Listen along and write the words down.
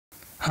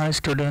High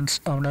students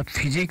আমরা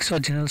physics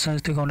আর general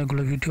science থেকে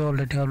অনেকগুলো ভিডিও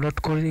অলরেডি আপলোড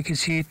করে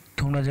রেখেছি।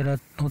 তোমরা যারা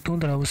নতুন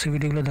তারা অবশ্যই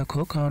ভিডিওগুলো দেখো,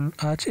 কারণ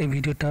আজ এই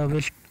ভিডিওটা হবে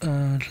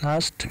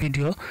লাস্ট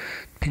ভিডিও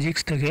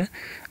ফিজিক্স থেকে।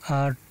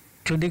 আর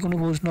যদি কোনো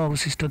প্রশ্ন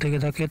অবশিষ্ট থেকে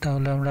থাকে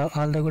তাহলে আমরা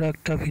আলাদা করে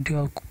একটা ভিডিও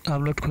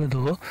আপলোড করে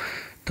দেবো।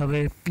 তবে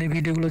এই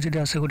ভিডিওগুলো যদি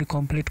আশা করি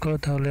কমপ্লিট করো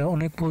তাহলে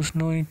অনেক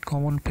প্রশ্নই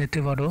কমন পেতে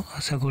পারো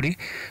আশা করি।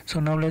 So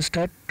now let's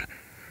start.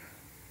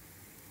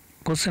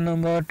 Question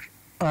number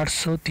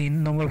 803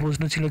 নম্বর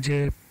প্রশ্ন ছিল যে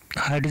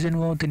হাইড্রোজেন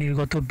বোমাতে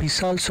নির্গত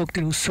বিশাল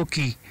শক্তির উৎস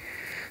কি?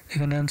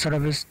 এখানে অ্যান্সার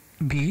হবে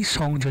বি,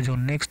 সংযোজন।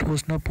 নেক্সট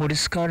প্রশ্ন,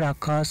 পরিষ্কার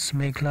আকাশ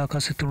মেঘলা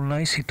আকাশের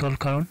তুলনায় শীতল,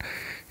 কারণ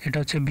এটা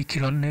হচ্ছে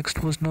বিকিরণ। নেক্সট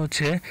প্রশ্ন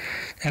হচ্ছে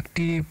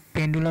একটি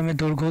পেন্ডুলামের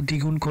দৈর্ঘ্য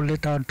দ্বিগুণ করলে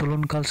তার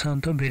দোলনকাল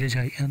সাধারণত বেড়ে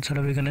যায়, অ্যান্সার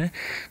হবে এখানে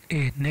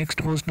এ। নেক্সট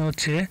প্রশ্ন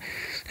হচ্ছে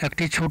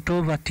একটি ছোট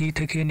বাতি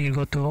থেকে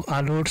নির্গত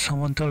আলোর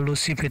সমান্তরাল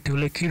রশ্মি পেতে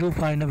হলে কিরূপ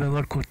আয়না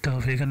ব্যবহার করতে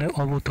হবে? এখানে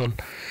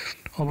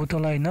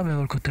অবতল আয়না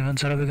ব্যবহার করতে হবে,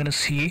 অ্যান্সার হবে এখানে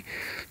সি।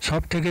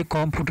 সব থেকে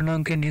কম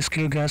ফুটনাঙ্কের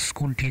নিষ্ক্রিয় গ্যাস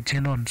কোনটি?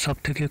 জেনন। সব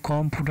থেকে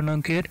কম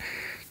ফুটনাঙ্কের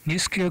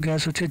নিষ্ক্রিয়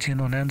গ্যাস হচ্ছে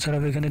জেনন, অ্যান্সার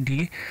হবে এখানে ডি।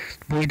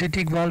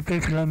 বৈদ্যুতিক বাল্বের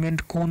ফিলামেন্ট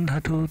কোন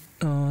ধাতু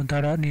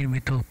দ্বারা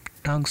নির্মিত?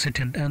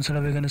 টাংস্টেন, অ্যান্সার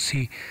হবে এখানে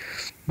সি।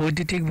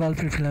 বৈদ্যুতিক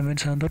বাল্বের ফিলামেন্ট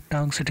সাধারণত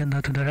টাংস্টেন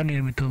ধাতু দ্বারা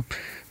নির্মিত।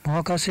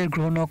 মহাকাশের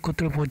গ্রহ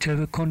নক্ষত্র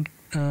পর্যবেক্ষণ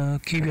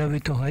কি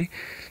ব্যবহৃত হয়?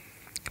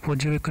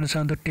 পর্যবেক্ষণে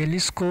সাধারণত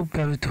টেলিস্কোপ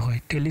ব্যবহৃত হয়,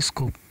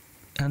 টেলিস্কোপ,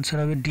 অ্যান্সার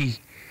হবে ডি।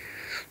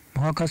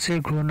 মহাকাশের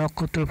গ্রহ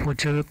নক্ষত্র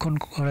পর্যবেক্ষণ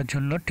করার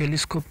জন্য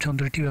টেলিস্কোপ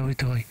যন্ত্রটি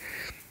ব্যবহৃত হয়।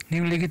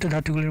 নিম্নলিখিত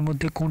ধাতুগুলির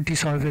মধ্যে কোনটি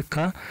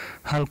সর্বাপেক্ষা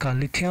হালকা?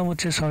 লিথিয়াম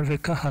হচ্ছে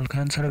সর্বাপেক্ষা হালকা,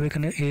 অ্যান্সার হবে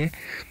এখানে এ।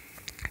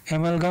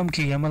 অ্যামালগাম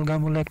কি? অ্যামালগাম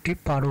হলো একটি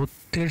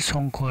পারদের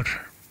সংকর,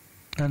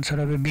 অ্যান্সার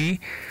হবে বি।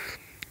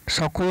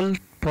 সকল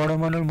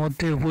পরমাণুর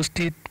মধ্যে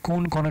উপস্থিত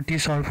কোন কণাটি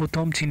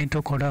সর্বপ্রথম চিহ্নিত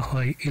করা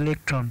হয়?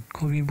 ইলেকট্রন।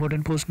 খুব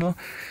ইম্পর্টেন্ট প্রশ্ন,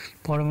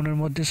 পরমাণুর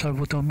মধ্যে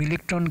সর্বপ্রথম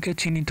ইলেকট্রনকে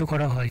চিহ্নিত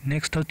করা হয়।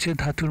 নেক্সট হচ্ছে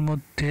ধাতুর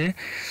মধ্যে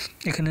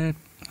এখানে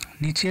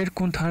নিচের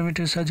কোন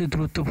থার্মোমিটারের সাহায্যে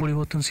দূরত্ব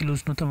পরিবর্তনশীল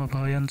উষ্ণতা মাপা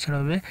হয়? অ্যান্সার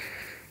হবে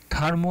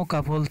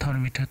থার্মোকাপল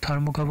থার্মোমিটার।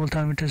 থার্মোকাপল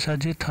থার্মোমিটারের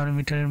সাহায্যে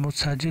থার্মোমিটারের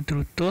সাহায্যে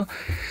দূরত্ব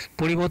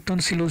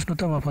পরিবর্তনশীল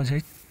উষ্ণতা মাপা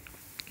যায়।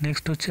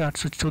 নেক্সট হচ্ছে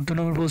 814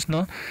 নম্বর প্রশ্ন,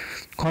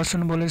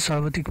 ঘর্ষণ বলের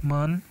সর্বাধিক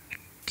মান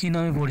কি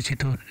নামে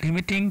পরিচিত?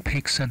 Limiting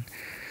friction.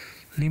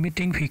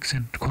 লিমিটিং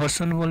ফ্রিকশন,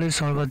 ঘর্ষণ বলের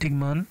সর্বাধিক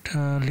মান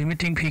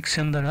লিমিটিং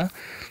ফ্রিকশন দ্বারা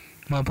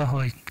মাপা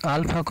হয়।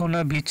 আলফা কণা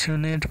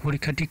বিচ্ছুরণের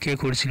পরীক্ষাটি কে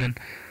করেছিলেন?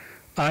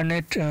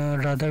 আর্নেট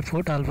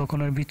রাদারফোর্ড আলফা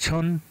কণার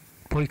বিচ্ছুরণ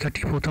পরীক্ষাটি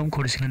প্রথম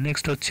করেছিলেন।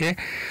 নেক্সট হচ্ছে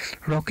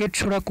রকেট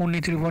ছোড়া কোন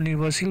নীতির উপর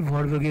নির্ভরশীল?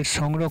 ভরবেগের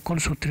সংরক্ষণ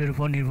সূত্রের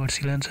উপর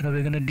নির্ভরশীল, অ্যান্সার হবে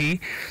এখানে ডি।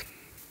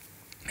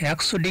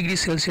 100 ডিগ্রি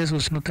সেলসিয়াস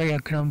উষ্ণতায়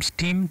 1 গ্রাম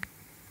স্টিম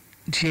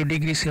 0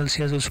 ডিগ্রি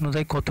সেলসিয়াস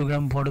উষ্ণতায় কত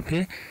গ্রাম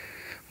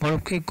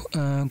বরফকে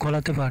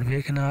গলাতে পারবে?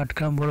 এখানে 8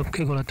 গ্রাম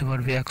বরফকে গলাতে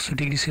পারবে। 100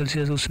 ডিগ্রি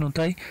সেলসিয়াস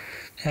উষ্ণতায়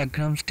 1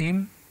 গ্রাম স্টিম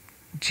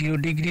 0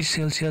 ডিগ্রি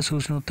সেলসিয়াস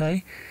উষ্ণতায়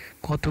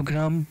কত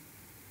গ্রাম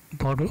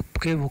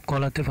বরফকে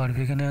গলাতে পারবে?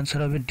 এখানে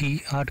অ্যান্সার হবে ডি,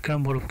 8 গ্রাম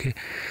বরফকে।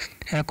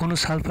 এখনও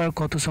সালফার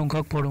কত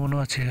সংখ্যক পরমাণু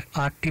আছে?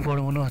 8টি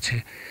পরমাণু আছে।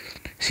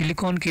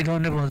 সিলিকন কী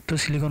ধরনের পদার্থ?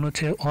 সিলিকন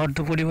হচ্ছে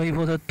অর্ধপরিবাহী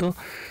পদার্থ।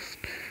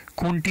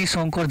 কোনটি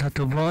সংকর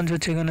ধাতু? ব্রঞ্জ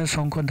হচ্ছে এখানে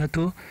সংকর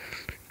ধাতু।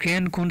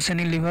 ক্রেন কোন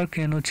শ্রেণীর লিভার?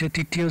 ক্রেন হচ্ছে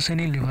 3য়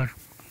শ্রেণীর লিভার।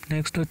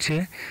 নেক্সট হচ্ছে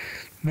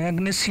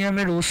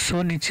ম্যাগনেসিয়ামের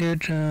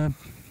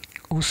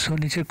উৎস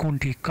নিচের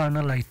কোনটি?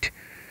 কার্নালাইট,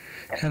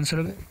 অ্যান্সার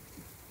হবে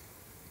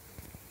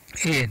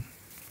এ।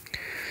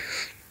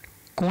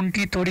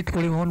 কোনটি তড়িৎ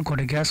পরিবহন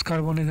করে? গ্যাস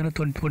কার্বন এখানে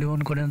তড়িৎ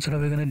পরিবহন করে, অ্যান্সার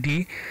হবে এখানে ডি।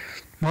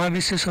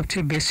 মহাবিশ্বের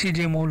সবচেয়ে বেশি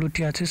যে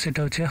মৌলটি আছে সেটা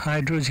হচ্ছে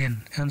হাইড্রোজেন,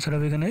 অ্যান্সার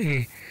হবে এখানে এ।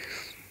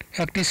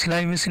 একটি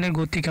সেলাই মেশিনের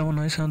গতি কেমন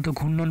হয়? সাধারণত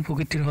ঘূর্ণন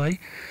প্রকৃতির হয়।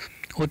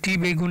 অতি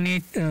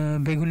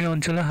বেগুনি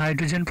অঞ্চলে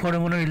হাইড্রোজেন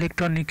পরমাণুর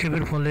ইলেকট্রন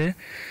নিক্ষেপের ফলে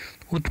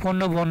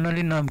উৎপন্ন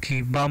বর্ণালীর নাম কি?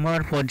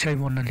 বামার পর্যায়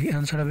বর্ণালী,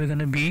 অ্যান্সার হবে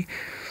এখানে বি।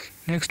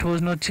 নেক্সট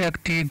প্রশ্ন হচ্ছে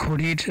একটি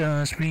ঘড়ির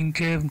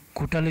স্প্রিংকে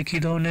ঘোটালে কী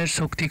ধরনের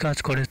শক্তি কাজ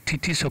করে?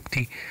 স্থিতি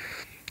শক্তি,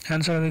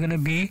 অ্যান্সার হবে এখানে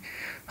বি।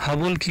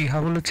 হাবল কি?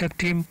 হাবল হচ্ছে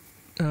একটি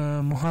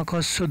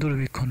মহাকর্ষ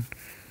দূরবীক্ষণ।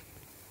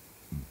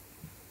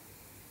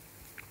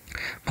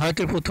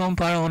 ভারতের প্রথম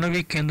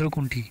পারমাণবিক কেন্দ্র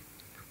কোনটি?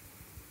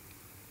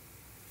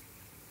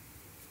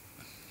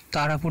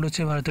 তারাপুর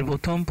হচ্ছে ভারতের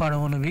প্রথম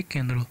পারমাণবিক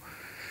কেন্দ্র।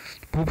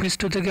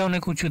 ভূপৃষ্ঠ থেকে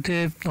অনেক উঁচুতে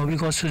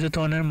অভিকর্ষজ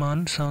ত্বরণের মান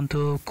সাধারণত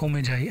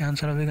কমে যায়,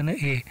 অ্যান্সার হবে এখানে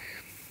এ।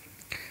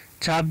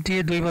 চাপ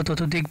দিয়ে 2 বা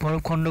ততোধিক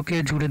বরফখণ্ডকে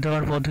জুড়ে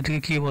দেওয়ার পদ্ধতিকে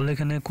কী বলে?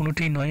 এখানে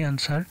কোনোটিই নয়,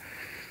 অ্যান্সার।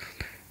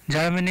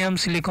 জার্মেনিয়াম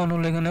সিলিকন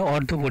হলো এখানে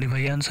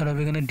অর্ধপরিবাহী, অ্যান্সার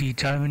হবে এখানে ডি।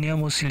 জার্মেনিয়াম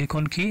ও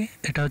সিলিকন কি?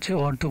 এটা হচ্ছে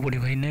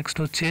অর্ধপরিবাহী। নেক্সট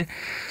হচ্ছে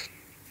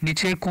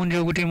নিচের কোন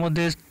যৌগটির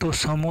মধ্যে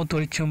সম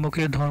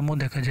তড়িৎচুম্বকীয় ধর্ম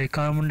দেখা যায়?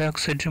 কার্বন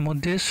ডাইঅক্সাইডের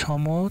মধ্যে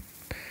সম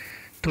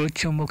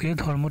তড়িৎচুম্বকীয়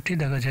ধর্মটি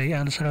দেখা যায়,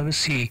 অ্যান্সার হবে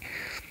সি।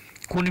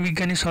 কোন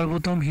বিজ্ঞানী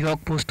সর্বপ্রথম হীরক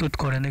প্রস্তুত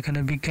করেন? এখানে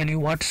বিজ্ঞানী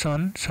ওয়াটসন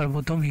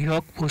সর্বপ্রথম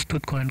হীরক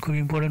প্রস্তুত করেন। খুব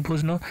ইম্পর্টেন্ট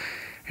প্রশ্ন।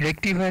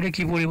 রেকটিফায়ারে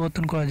কি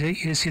পরিবর্তন করা যায়?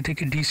 এসি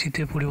থেকে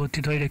ডিসিতে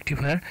পরিবর্তিত হয়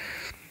রেকটিফায়ার।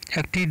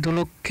 একটি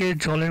দোলককে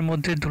জলের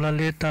মধ্যে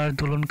দোলালে তার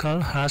দোলনকাল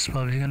হ্রাস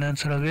পাবে, এখানে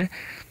অ্যান্সার হবে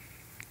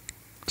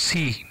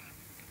সি।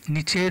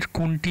 নিচের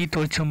কোনটি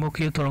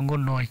তড়িৎচুম্বকীয় তরঙ্গ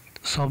নয়?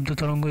 শব্দ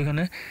তরঙ্গ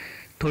এখানে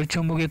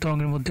তড়িৎচুম্বকীয়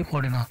তরঙ্গের মধ্যে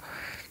পড়ে না।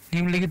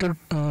 নিম্নলিখিত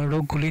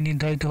রোগগুলি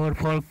নির্ধারিত হওয়ার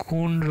পর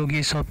কোন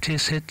রোগী সবচেয়ে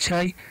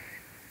স্বেচ্ছায়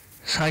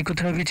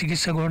সাইকোথেরাপি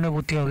চিকিৎসা গ্রহণে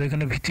ভর্তি হবে?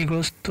 এখানে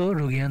ভীতিগ্রস্ত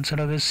রোগী। অ্যান্সার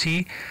হবে সি।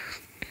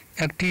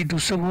 একটি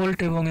 200 ভোল্ট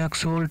এবং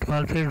 100 ভোল্ট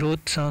বাল্বের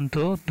রোধ সাধারণত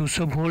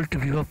 200 ভোল্ট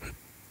বিভব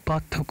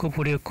পার্থক্য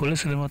প্রয়োগ করলে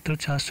শুধুমাত্র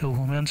 400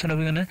 ওহম। অ্যান্সার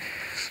হবে এখানে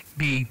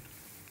বি।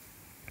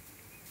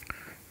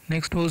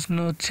 নেক্সট প্রশ্ন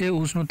হচ্ছে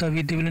উষ্ণতা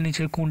বৃদ্ধি পেলে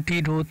নিচের কোনটি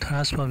রোধ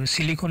হ্রাস পাবে?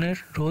 সিলিকনের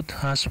রোধ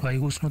হ্রাস পায়।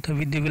 উষ্ণতা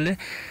বৃদ্ধি পেলে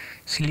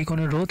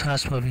সিলিকনের রোধ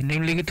হ্রাস পাবে।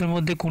 নিম্নলিখিতের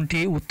মধ্যে কোনটি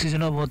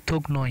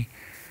উত্তেজনাবর্ধক নয়?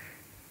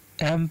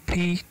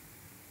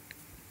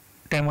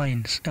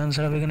 অ্যাম্ফিটামাইন্স।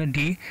 অ্যান্সার হবে এখানে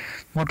ডি।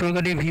 মোটর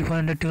গাড়ি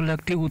V500 হলো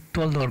একটি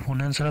উত্তল দর্পণ।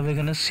 অ্যান্সার হবে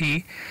এখানে সি।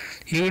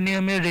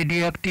 ইউরেনিয়ামের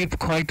রেডিওঅ্যাক্টিভ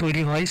ক্ষয়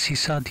তৈরি হয়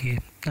সীসা দিয়ে।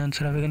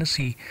 অ্যান্সার হবে এখানে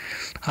সি।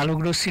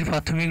 আলোকরশ্মির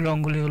প্রাথমিক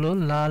রঙগুলি হলো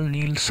লাল,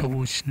 নীল,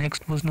 সবুজ।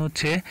 নেক্সট প্রশ্ন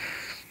হচ্ছে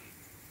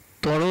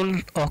তরল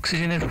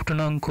অক্সিজেনের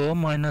ফুটনাঙ্ক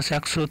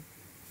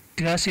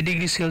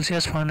 -183°C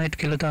ফারেনহাইট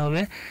কেলতে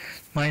হবে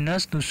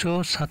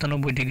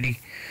 -297°।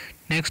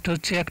 নেক্সট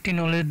হচ্ছে একটি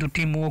নলের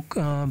দুটি মুখ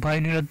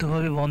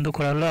বায়ুনিরোধভাবে বন্ধ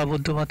করা হলো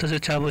আবদ্ধ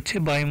বাতাসের চাপ হচ্ছে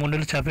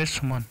বায়ুমণ্ডলের চাপের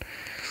সমান।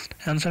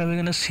 অ্যান্সার হবে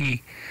এখানে সি।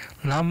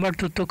 লাম্বার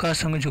তত্ত্ব কার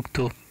সঙ্গে যুক্ত?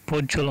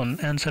 প্রজ্বলন।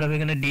 অ্যান্সার হবে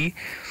এখানে ডি।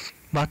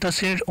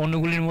 বাতাসের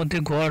অণুগুলির মধ্যে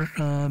গড়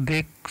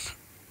বেগ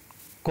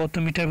কত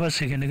মিটার পার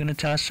সেকেন্ড? এখানে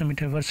 400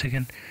 মিটার পার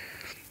সেকেন্ড।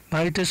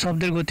 বায়ুতে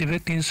শব্দের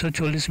গতিবেগ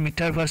 340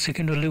 মিটার পার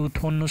সেকেন্ড হলে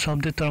উৎপন্ন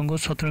শব্দের তরঙ্গ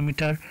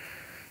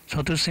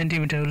 17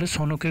 সেন্টিমিটার হলে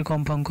সনকের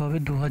কম্পাঙ্ক হবে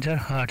 2000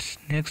 হার্টজ।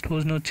 নেক্সট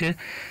প্রশ্ন হচ্ছে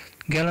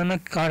গ্যালানা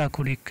কার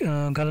আকরিক?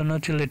 গ্যালানা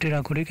হচ্ছে লেটের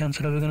আকরিক।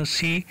 অ্যান্সার হবে এখানে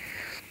সি।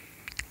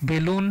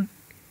 বেলুন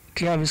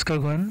কে আবিষ্কার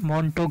করেন?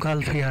 মন্টো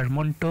গালফেয়ার।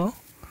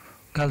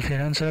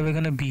 অ্যান্সার হবে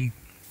এখানে বি।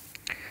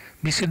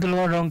 বিশুদ্ধ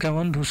লোহার রং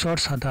কেমন? ধূসর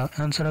সাদা।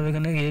 অ্যান্সার হবে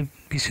এখানে এ।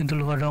 বিশুদ্ধ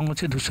লোহার রং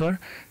হচ্ছে ধূসর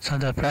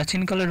সাদা।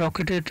 প্রাচীনকালে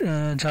রকেটের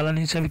জ্বালানি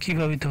হিসাবে কী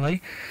ব্যবহৃত হয়?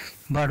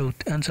 বারুদ।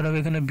 অ্যান্সার হবে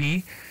এখানে বি।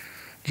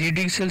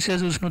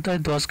 0°C উষ্ণতায়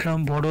 10 গ্রাম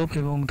বরফ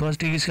এবং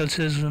 10°C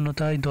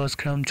উষ্ণতায় 10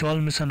 গ্রাম জল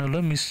মেশানো হলো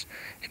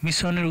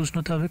মিশ্রণের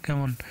উষ্ণতা হবে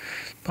কেমন?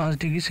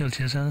 5°C।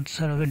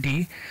 অ্যান্সার হবে ডি।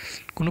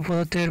 কোনো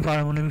পদার্থের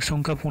পারমাণবিক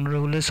সংখ্যা 15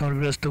 হলে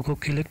সর্বব্যস্ত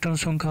কক্ষে ইলেকট্রন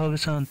সংখ্যা হবে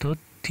সাধারণত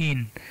 3।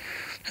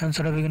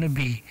 অ্যান্সার হবে এখানে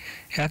বি।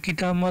 একই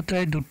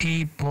তাপমাত্রায় দুটি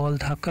বল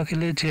ধাক্কা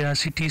খেলে যে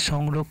রাশিটি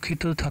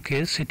সংরক্ষিত থাকে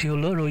সেটি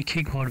হলো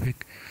রৈখিক ভরবেগ।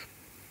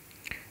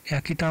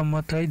 একই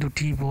তাপমাত্রায়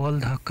দুটি বল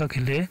ধাক্কা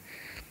খেলে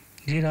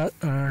যে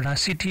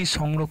রাশিটি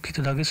সংরক্ষিত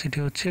থাকে সেটি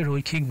হচ্ছে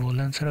রৈখিক বল।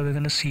 অ্যান্সার হবে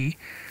এখানে সি।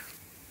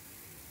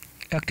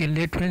 একটি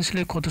লেড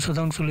পেন্সিলে কত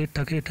শতাংশ লেড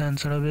থাকে? এটা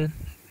অ্যান্সার হবে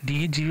ডি।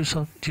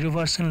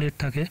 0% লেড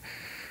থাকে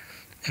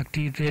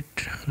একটি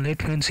লেড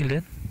পেন্সিলে।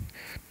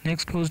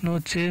 নেক্সট প্রশ্ন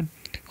হচ্ছে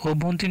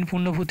অভ্যন্তরীণ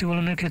পূর্ণ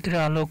প্রতিফলনের ক্ষেত্রে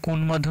আলো কোন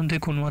মাধ্যম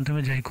থেকে কোন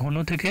মাধ্যমে যায়? ঘন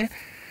থেকে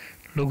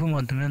লঘু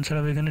মাধ্যমে। অ্যান্সার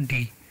হবে এখানে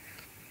ডি।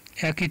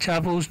 একই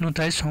চাপ ও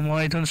উষ্ণতায়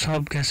সমায়তন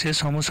সব গ্যাসের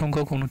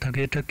সমসংখ্যক অণু থাকে।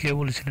 এটা কে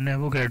বলেছিলেন?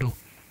 অ্যাভোগাড্রো।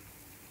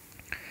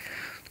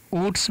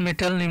 উডস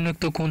মেটাল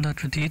নিম্নোক্ত কোন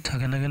ধাতুটি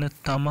থাকে না? এখানে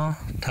তামা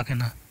থাকে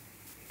না।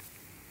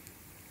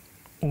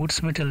 উডস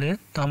মেটালে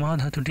তামা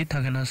ধাতুটি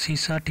থাকে না।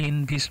 সীসা, টিন,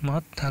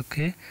 বিসমাথ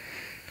থাকে।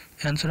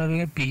 অ্যান্সার হবে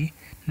বি।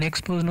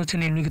 নেক্সট প্রশ্ন হচ্ছে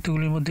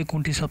নিম্নলিখিতগুলির মধ্যে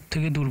কোনটি সব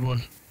থেকে দুর্বল?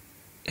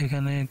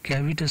 এখানে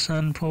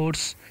gravitation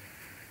force,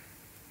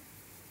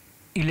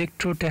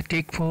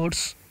 electrostatic force,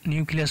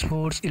 nucleus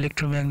force,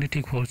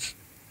 electromagnetic force.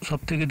 সব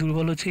থেকে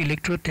দুর্বল হচ্ছে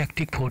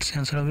ইলেকট্রোস্ট্যাটিক ফোর্স।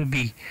 অ্যান্সার হবে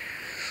বি।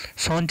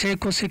 সঞ্চয়ক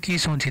কোষে কী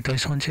সঞ্চিত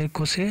হয়? সঞ্চয়ক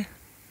কোষে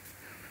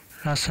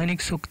রাসায়নিক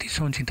শক্তি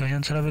সঞ্চিত হয়।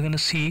 অ্যান্সার হবে এখানে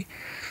সি।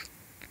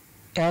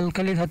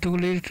 অ্যালকালি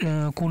ধাতুগুলির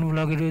কোন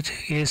ব্লকে রয়েছে?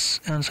 এস।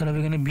 অ্যান্সার হবে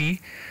এখানে বি।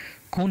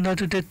 কোন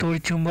ধাতুতে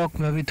তড়িৎচুম্বক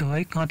ব্যবহৃত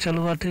হয়? কাঁচা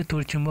লোহাতে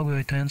তড়িৎচুম্বক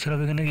ব্যবহৃত হয়। অ্যান্সার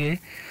হবে এখানে এ।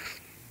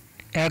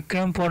 1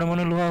 গ্রাম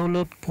পরমাণু লোহা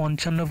হলো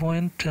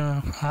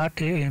 55.8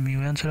 AMU।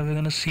 অ্যান্সার হবে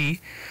এখানে সি।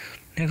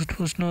 নেক্সট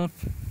প্রশ্ন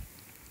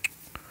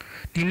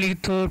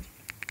নিম্নলিখিত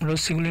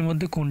রশ্মিগুলির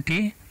মধ্যে কোনটি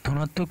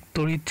ধনাত্মক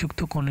তড়িৎযুক্ত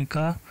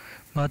কণিকা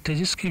বা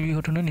তেজস্ক্রিয়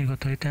বিঘটনে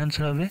নির্গত হয়? এটা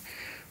অ্যান্সার হবে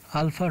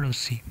আলফা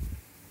রশ্মি।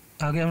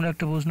 আগে আমরা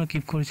একটা প্রশ্ন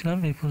কিপ করেছিলাম,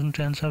 এই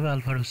প্রশ্নটার অ্যান্সার হবে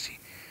আলফা রশ্মি।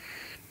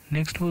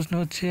 নেক্সট প্রশ্ন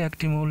হচ্ছে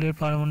একটি মৌলের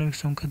পারমাণবিক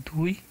সংখ্যা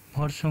 2,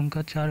 ভর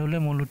সংখ্যা 4 হলে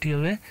মৌলটি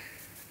হবে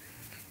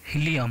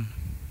হিলিয়াম।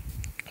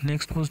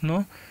 নেক্সট প্রশ্ন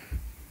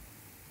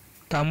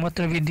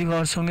তাপমাত্রা বৃদ্ধি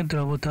পাওয়ার সঙ্গে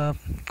দ্রবতা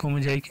কমে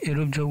যায়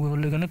এরূপ যৌগ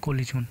হলো এখানে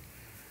কলিচুন।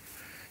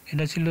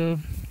 এটা ছিল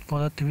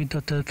পদার্থবিদ্যা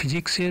অর্থাৎ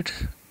ফিজিক্সের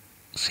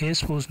শেষ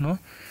প্রশ্ন।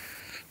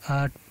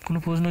 আর কোনো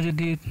প্রশ্ন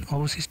যদি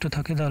অবশিষ্ট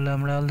থাকে তাহলে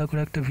আমরা আলাদা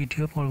করে একটা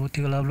ভিডিও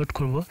পরবর্তীকালে আপলোড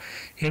করব।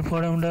 এরপর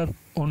আমরা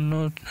অন্য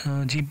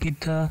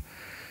জীববিদ্যা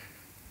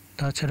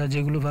তাছাড়া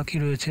যেগুলো বাকি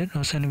রয়েছে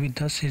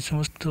রসায়নবিদ্যা সেই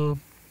সমস্ত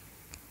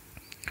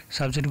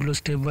সাবজেক্টগুলো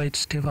স্টেপ বাই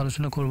স্টেপ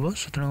আলোচনা করব।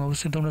 সুতরাং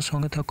অবশ্যই তোমরা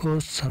সঙ্গে থাকো,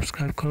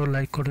 সাবস্ক্রাইব করো,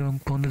 লাইক করো এবং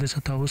বন্ধুদের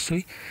সাথে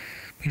অবশ্যই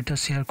ভিডিওটা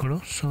শেয়ার করো।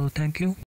 So thank you.